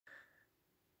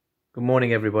Good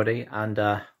morning everybody, and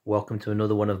welcome to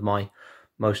another one of my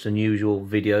most unusual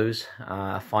videos.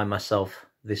 I find myself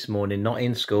this morning not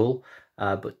in school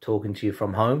but talking to you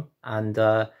from home, and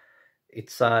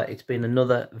it's been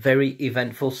another very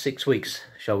eventful 6 weeks,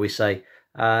 shall we say.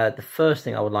 The first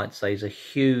thing I would like to say is a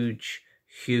huge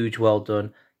well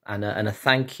done and a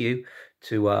thank you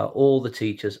to all the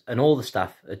teachers and all the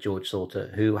staff at George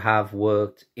Salter who have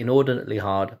worked inordinately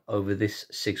hard over this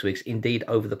 6 weeks, indeed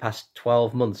over the past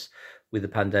 12 months with the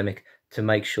pandemic, to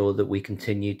make sure that we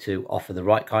continue to offer the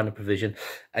right kind of provision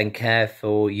and care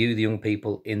for you, the young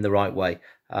people, in the right way.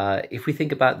 If we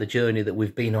think about the journey that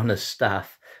we've been on as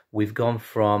staff, we've gone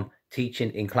from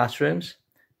teaching in classrooms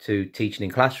to teaching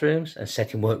in classrooms and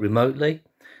setting work remotely,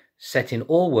 setting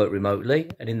all work remotely,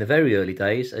 and in the very early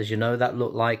days, as you know, that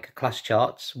looked like class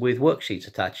charts with worksheets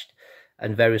attached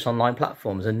and various online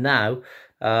platforms. And now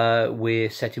we're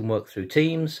setting work through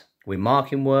Teams, we're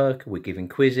marking work, we're giving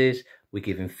quizzes, we're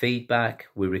giving feedback,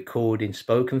 we're recording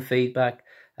spoken feedback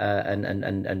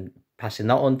and passing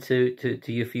that on to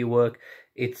you for your work.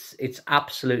 It's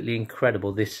absolutely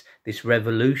incredible, this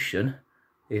revolution,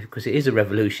 because it is a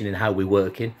revolution in how we're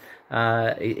working,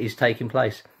 is taking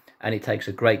place. And it takes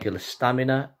a great deal of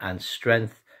stamina and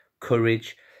strength,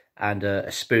 courage, and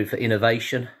a spirit for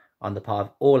innovation on the part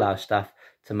of all our staff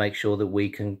to make sure that we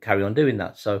can carry on doing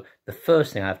that. So the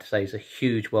first thing I have to say is a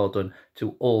huge well done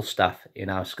to all staff in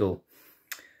our school.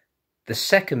 The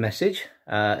second message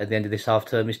at the end of this half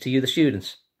term is to you, the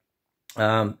students.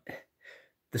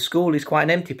 The school is quite an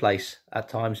empty place at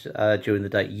times during the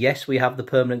day. Yes, we have the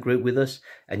permanent group with us,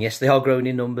 and yes, they are growing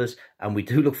in numbers, and we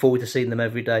do look forward to seeing them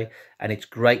every day. And it's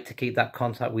great to keep that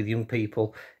contact with young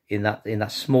people in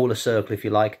that smaller circle, if you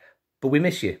like. But we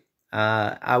miss you.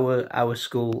 Our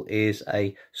school is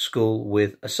a school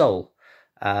with a soul,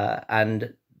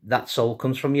 and that soul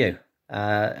comes from you.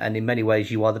 And in many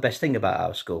ways, you are the best thing about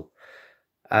our school.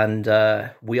 And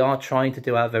we are trying to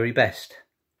do our very best.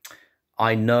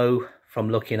 I know from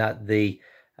looking at the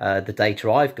data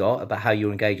I've got about how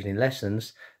you're engaging in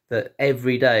lessons, that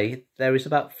every day there is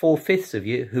about 4/5 of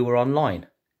you who are online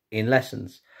in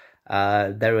lessons.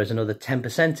 There is another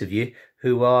 10% of you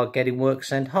who are getting work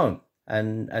sent home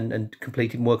and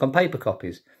completing work on paper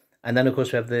copies. And then, of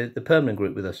course, we have the permanent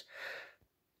group with us.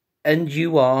 And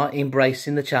you are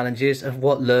embracing the challenges of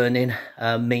what learning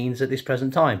means at this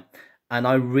present time. And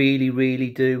I really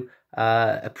do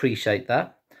appreciate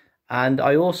that. And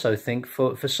I also think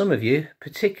for some of you,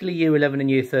 particularly Year 11 and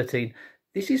Year 13,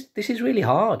 this is really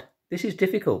hard. This is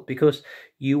difficult because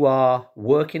you are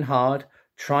working hard,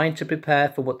 trying to prepare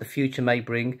for what the future may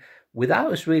bring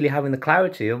without us really having the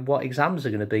clarity of what exams are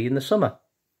going to be in the summer.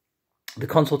 The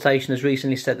consultation has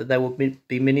recently said that there will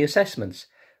be mini assessments,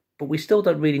 but we still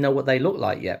don't really know what they look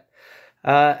like yet.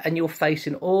 And you're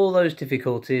facing all those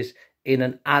difficulties in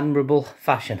an admirable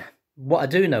fashion. What I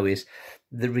do know is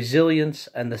the resilience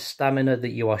and the stamina that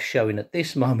you are showing at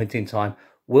this moment in time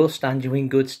will stand you in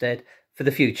good stead for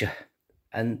the future.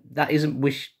 And that I don't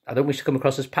wish to come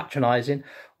across as patronising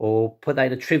or put that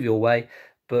in a trivial way,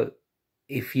 but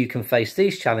if you can face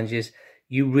these challenges,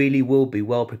 you really will be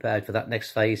well prepared for that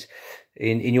next phase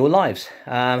in your lives.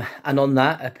 And on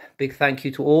that, a big thank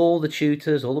you to all the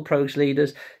tutors, all the progress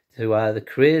leaders, to the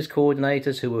careers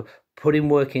coordinators who were putting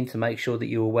work in to make sure that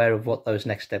you're aware of what those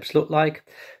next steps look like.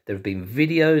 There have been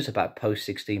videos about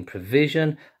post-16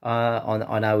 provision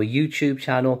on our YouTube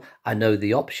channel. I know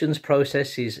the options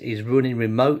process is running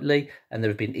remotely, and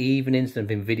there have been evenings, there have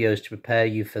been videos to prepare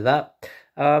you for that.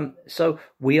 So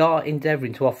we are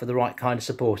endeavouring to offer the right kind of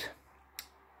support.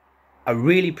 I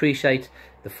really appreciate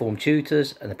the form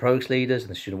tutors and the progress leaders and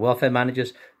the student welfare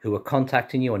managers who are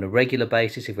contacting you on a regular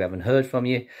basis if we haven't heard from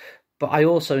you. But I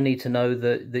also need to know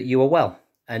that you are well.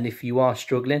 And if you are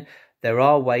struggling, there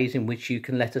are ways in which you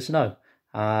can let us know.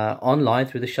 Online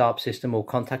through the Sharp system or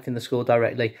contacting the school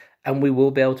directly. And we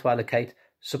will be able to allocate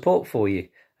support for you.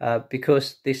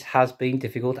 Because this has been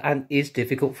difficult and is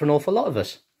difficult for an awful lot of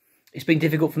us. It's been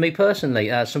difficult for me personally.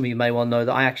 Some of you may well know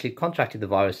that I actually contracted the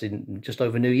virus in just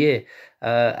over New Year.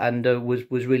 And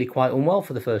was really quite unwell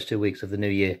for the first 2 weeks of the new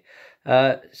year.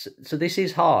 So this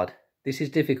is hard. This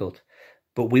is difficult.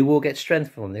 But we will get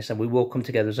strength from this, and we will come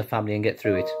together as a family and get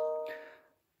through it.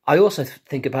 I also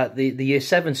think about the Year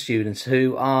 7 students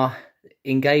who are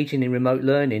engaging in remote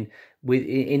learning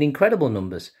in incredible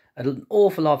numbers. An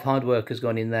awful lot of hard work has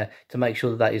gone in there to make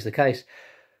sure that is the case.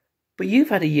 But you've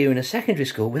had a year in a secondary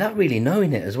school without really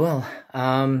knowing it as well.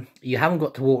 You haven't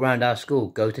got to walk around our school,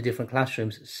 go to different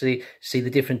classrooms, see the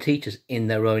different teachers in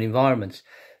their own environments.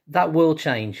 That will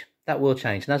change. That will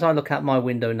change. And as I look out my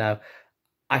window now,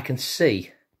 I can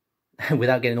see,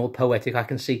 without getting all poetic, I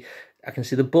can see I can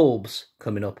see the bulbs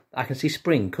coming up. I can see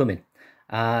spring coming.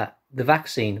 The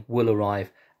vaccine will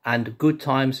arrive, and good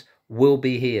times will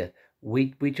be here.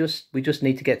 We just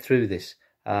need to get through this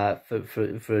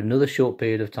for another short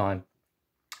period of time.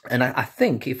 And I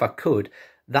think, if I could,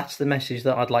 that's the message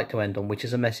that I'd like to end on, which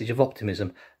is a message of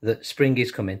optimism that spring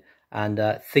is coming and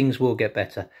things will get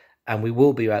better and we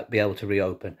will be able to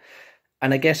reopen.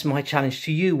 And I guess my challenge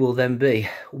to you will then be,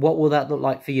 what will that look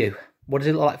like for you? What does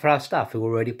it look like for our staff who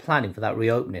are already planning for that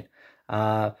reopening?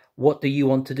 What do you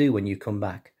want to do when you come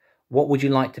back? What would you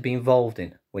like to be involved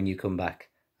in when you come back?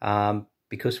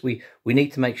 Because we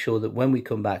need to make sure that when we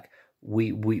come back,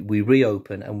 we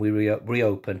reopen, and we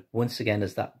reopen once again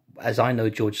as I know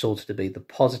George Salter to be, the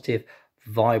positive,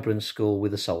 vibrant school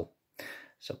with a soul.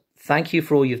 So thank you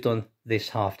for all you've done this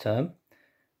half term.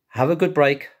 Have a good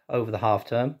break over the half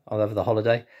term, or over the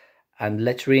holiday, and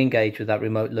let's re-engage with that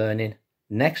remote learning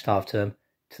next half term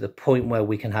to the point where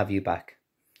we can have you back.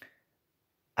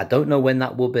 I don't know when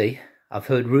that will be. I've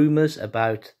heard rumours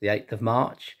about the 8th of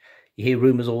March. You hear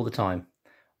rumours all the time.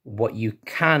 What you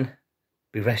can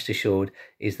be rest assured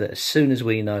is that as soon as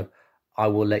we know, I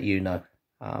will let you know.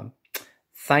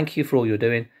 Thank you for all you're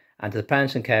doing, and to the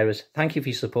parents and carers, thank you for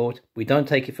your support. We don't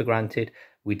take it for granted.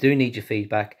 We do need your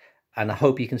feedback, and I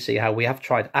hope you can see how we have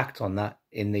tried to act on that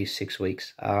in these 6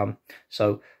 weeks.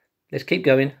 So let's keep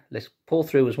going. Let's pull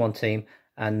through as one team,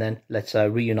 and then let's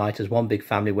reunite as one big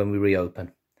family when we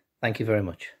reopen. Thank you very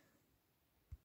much.